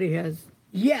nobody has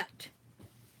yet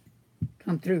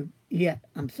come through. Yet,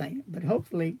 I'm saying. But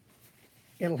hopefully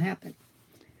it'll happen.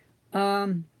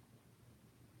 Um,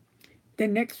 the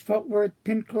next Fort Worth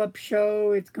Pin Club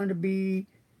show, it's going to be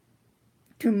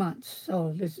 2 months.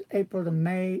 So this is April to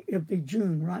May. It'll be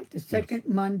June, right? The second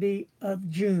Yes. Monday of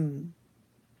June.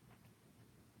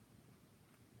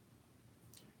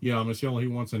 Yeah, Michelle, he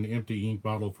wants an empty ink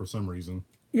bottle for some reason.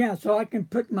 Yeah, so I can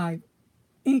put my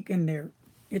ink in there.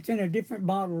 It's in a different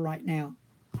bottle right now.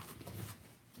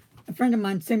 A friend of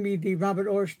mine sent me the Robert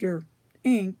Oyster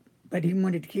ink, but he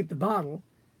wanted to keep the bottle.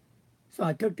 So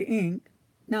I took the ink.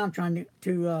 Now I'm trying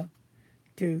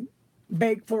to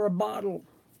beg for a bottle.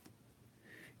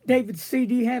 David C.,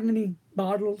 do you have any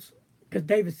bottles? Because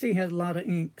David C. has a lot of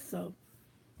ink. So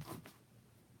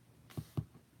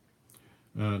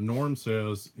Norm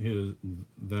says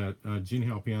that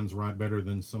Jinhao pens write better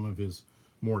than some of his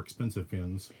more expensive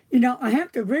pens. I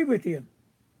have to agree with you.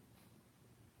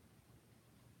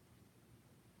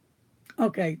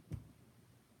 Okay,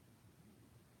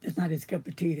 it's not his cup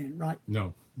of tea then, right?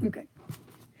 No. Okay.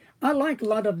 I like a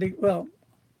lot of the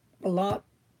a lot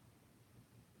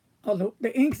of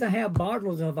the inks I have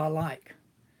bottles of. I like.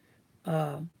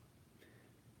 Uh,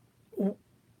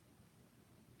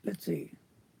 let's see.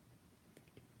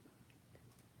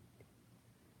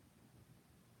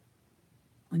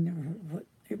 I never heard what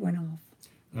it went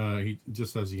off. He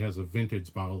just says he has a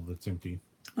vintage bottle that's empty.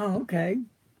 Oh, okay.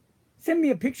 Send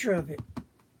me a picture of it.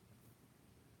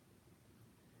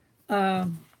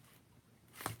 Um,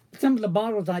 some of the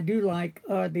bottles I do like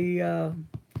are the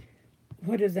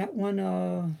what is that one?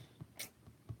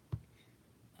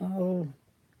 Oh,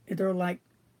 they're like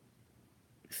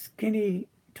skinny,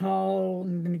 tall,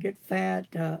 and then you get fat.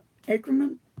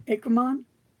 Ackerman, Ackerman.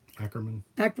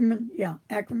 Ackerman, yeah,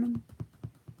 Ackerman.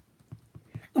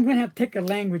 I'm going to have to take a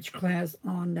language class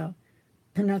on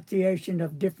pronunciation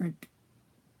of different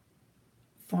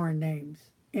foreign names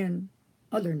and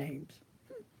other names.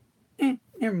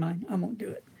 Never mind, I won't do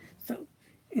it. So,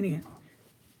 anyhow,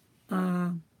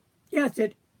 uh, yeah, that's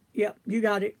it. Yep, you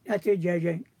got it. That's it,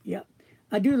 JJ. Yep.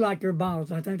 I do like their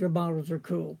bottles. I think their bottles are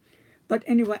cool. But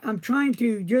anyway, I'm trying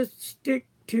to just stick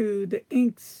to the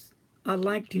inks I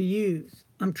like to use.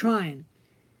 I'm trying,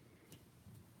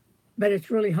 but it's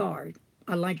really hard.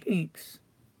 I like inks.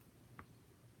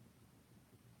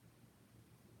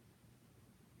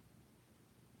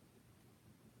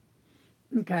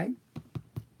 Okay.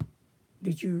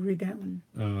 Did you read that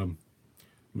one?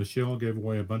 Michelle gave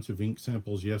away a bunch of ink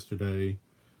samples yesterday,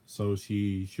 so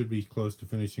she should be close to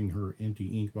finishing her empty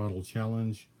ink bottle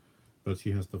challenge, but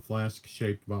she has the flask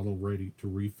shaped bottle ready to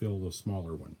refill the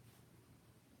smaller one.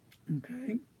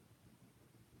 Okay.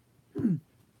 All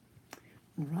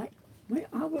right. Well,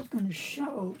 I was going to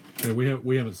show. Yeah,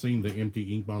 we haven't seen the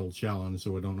empty ink bottle challenge,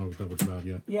 so we don't know what that was about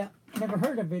yet. Yeah, never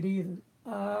heard of it either.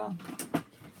 I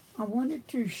wanted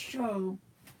to show.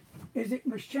 Is it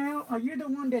Michelle? Are you the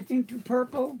one that's into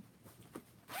purple?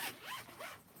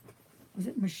 Was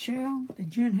it Michelle, the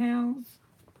gin house,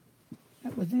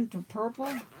 that was into purple?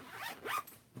 I'm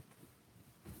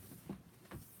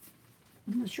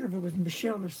not sure if it was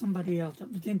Michelle or somebody else that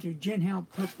was into gin house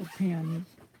purple pens.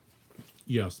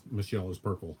 Yes, Michelle is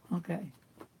purple. Okay.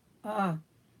 Well,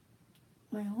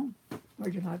 where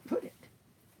did I put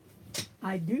it?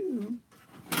 I do.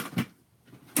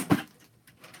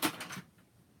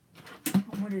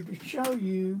 I wanted to show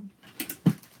you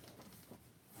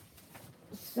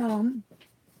some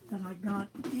that I got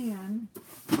in.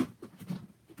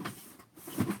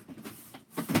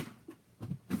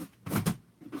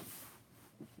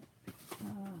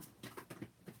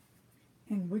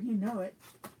 And would you know it?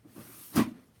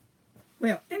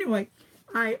 Well, anyway,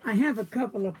 I have a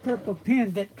couple of purple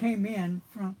pens that came in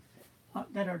from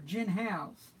that are Gin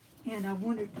House, and I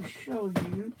wanted to show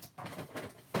you.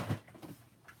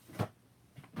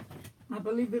 I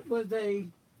believe it was a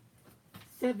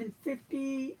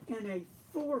 750 and a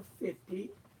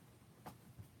 450.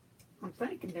 I'm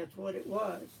thinking that's what it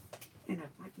was. And if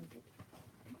I can get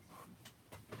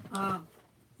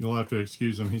You'll have to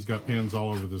excuse him. He's got pins all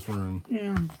over this room.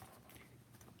 Yeah,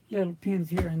 little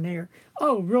pins here and there.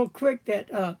 Oh, real quick,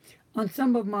 that on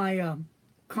some of my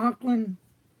Conklin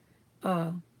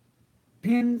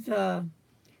pins, I'm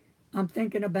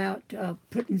thinking about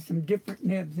putting some different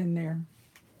nibs in there.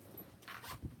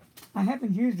 I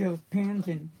haven't used those pins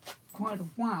in quite a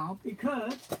while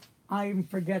because I even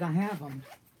forget I have them.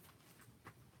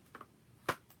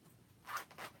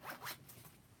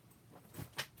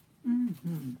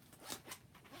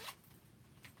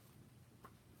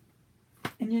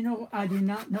 And you know, I do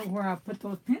not know where I put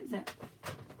those pins at.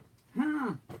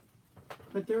 Huh.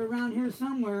 But they're around here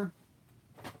somewhere.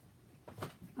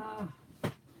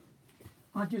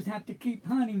 I'll just have to keep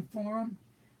hunting for them.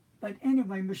 But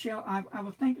anyway, Michelle, I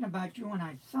was thinking about you when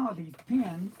I saw these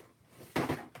pins.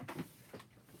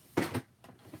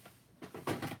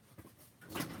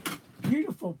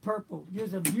 Beautiful purple.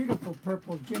 Just a beautiful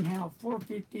purple Jinhao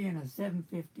 450 and a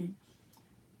 750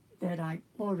 that I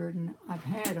ordered, and I've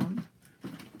had them.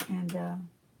 And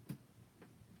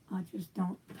I just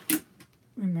don't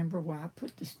remember where I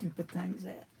put the stupid things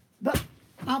at. But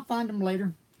I'll find them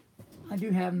later. I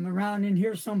do have them around in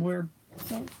here somewhere.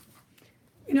 So,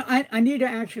 you know, I need to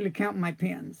actually count my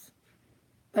pins.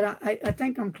 But I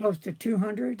think I'm close to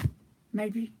 200,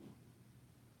 maybe.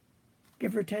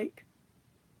 Give or take.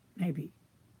 Maybe.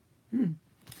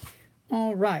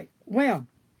 All right. Well,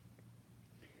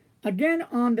 again,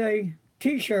 on the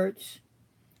T-shirts,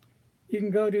 you can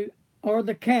go to, or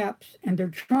the caps, and they're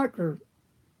trucker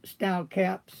style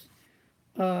caps.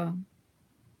 You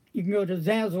can go to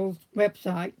Zazzle's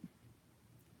website.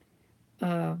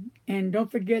 And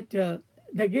don't forget,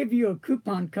 they give you a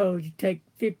coupon code. You take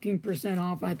 15%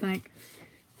 off, I think.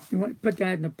 You want to put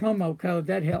that in the promo code.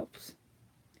 That helps.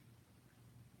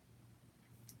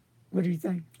 What do you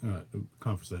think?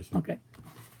 Conversation. Okay.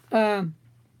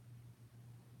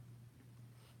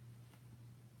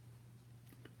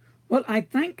 Well, I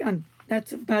think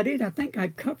that's about it. I think I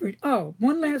covered. Oh,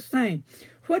 one last thing.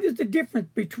 What is the difference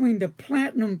between the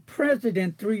Platinum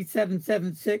President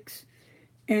 3776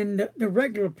 and the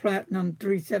regular Platinum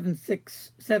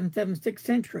 776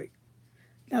 Century?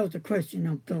 That was the question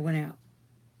I'm throwing out.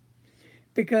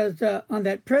 Because on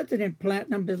that President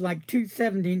Platinum is like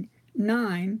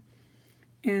 $279,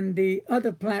 and the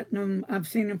other Platinum, I've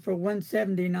seen them for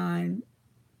 $179.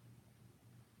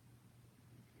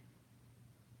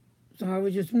 So I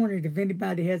was just wondering if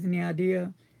anybody has any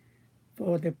idea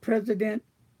for the President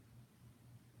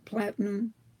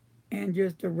Platinum and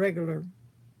just the regular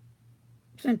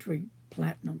Century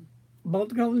Platinum.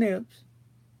 Both gold nibs.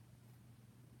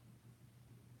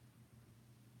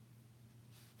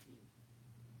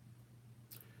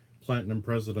 Platinum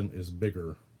President is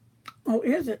bigger. Oh,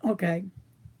 is it? Okay.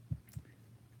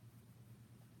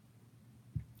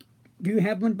 Do you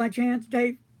have one by chance,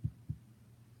 Dave?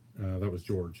 That was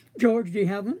George. George, do you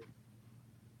have one?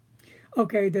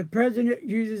 Okay, the President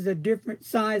uses a different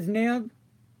size nib.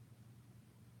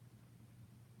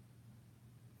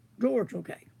 George,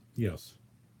 okay. Yes.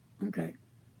 Okay.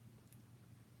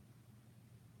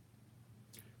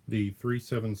 The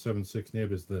 3776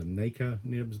 nib is the NACA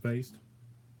nibs based.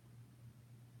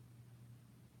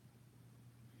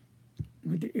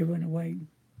 It went away.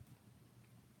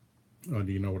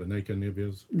 Do you know what a NACA nib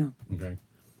is? No. Okay.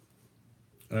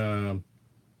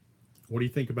 What do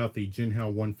you think about the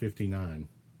Jinhao 159?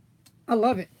 I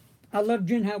love it. I love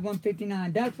Jinhao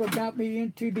 159. That's what got me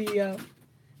into the,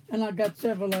 and I got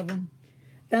several of them.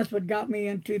 That's what got me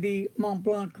into the Mont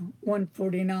Blanc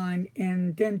 149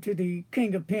 and then to the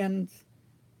King of Pins.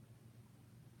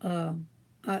 I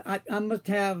must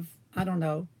have, I don't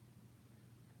know,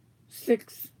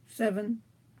 6, 7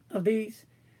 of these,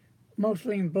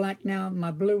 mostly in black now.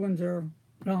 My blue ones are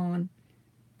gone.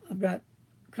 I've got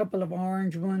a couple of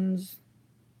orange ones,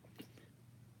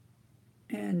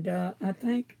 and I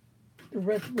think the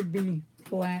rest would be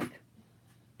black.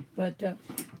 But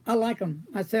I like them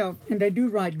myself, and they do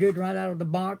ride good right out of the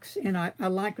box, and I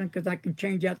like them because I can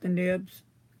change out the nibs.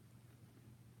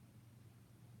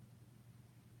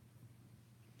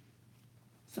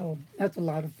 So that's a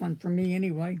lot of fun for me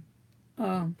anyway.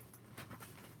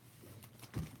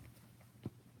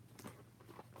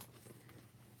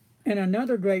 And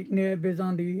another great nib is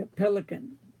on the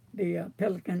Pelican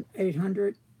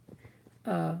 800,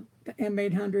 the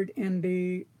M800, and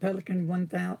the Pelican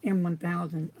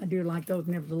M1000. I do like those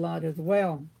nibs a lot as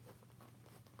well.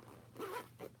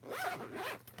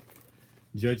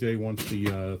 JJ wants the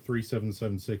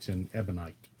 3776 in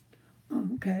ebonite. Oh,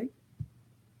 okay.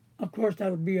 Of course,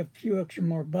 that would be a few extra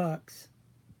more bucks.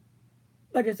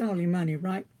 But it's only money,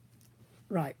 right?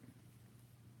 Right.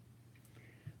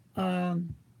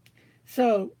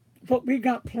 So what we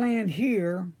got planned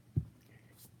here,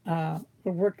 we're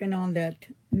working on that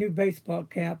new baseball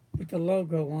cap with the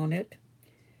logo on it,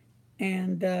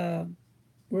 and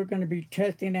we're going to be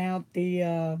testing out the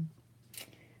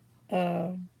uh,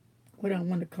 what I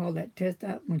want to call that test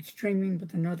out when streaming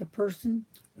with another person.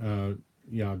 Uh,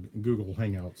 yeah, Google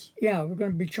Hangouts. Yeah, we're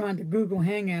going to be trying the Google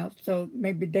Hangout. So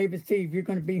maybe David, see if you're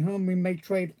going to be home, we may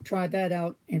try that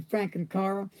out. And Frank and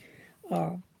Cara,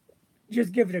 uh,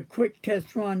 just give it a quick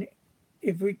test run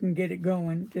if we can get it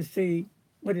going to see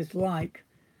what it's like.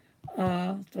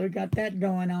 So we got that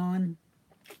going on.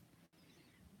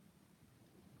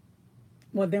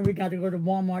 Well, then we got to go to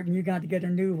Walmart and you got to get a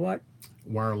new what?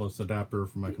 Wireless adapter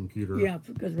for my computer. Yeah,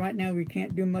 because right now we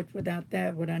can't do much without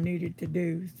that, what I needed to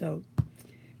do. So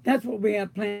that's what we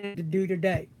have planned to do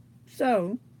today.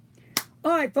 So,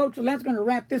 all right, folks, well, that's going to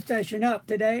wrap this session up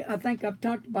today. I think I've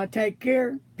talked about take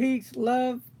care, peace,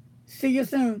 love. See you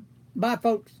soon. Bye,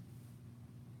 folks.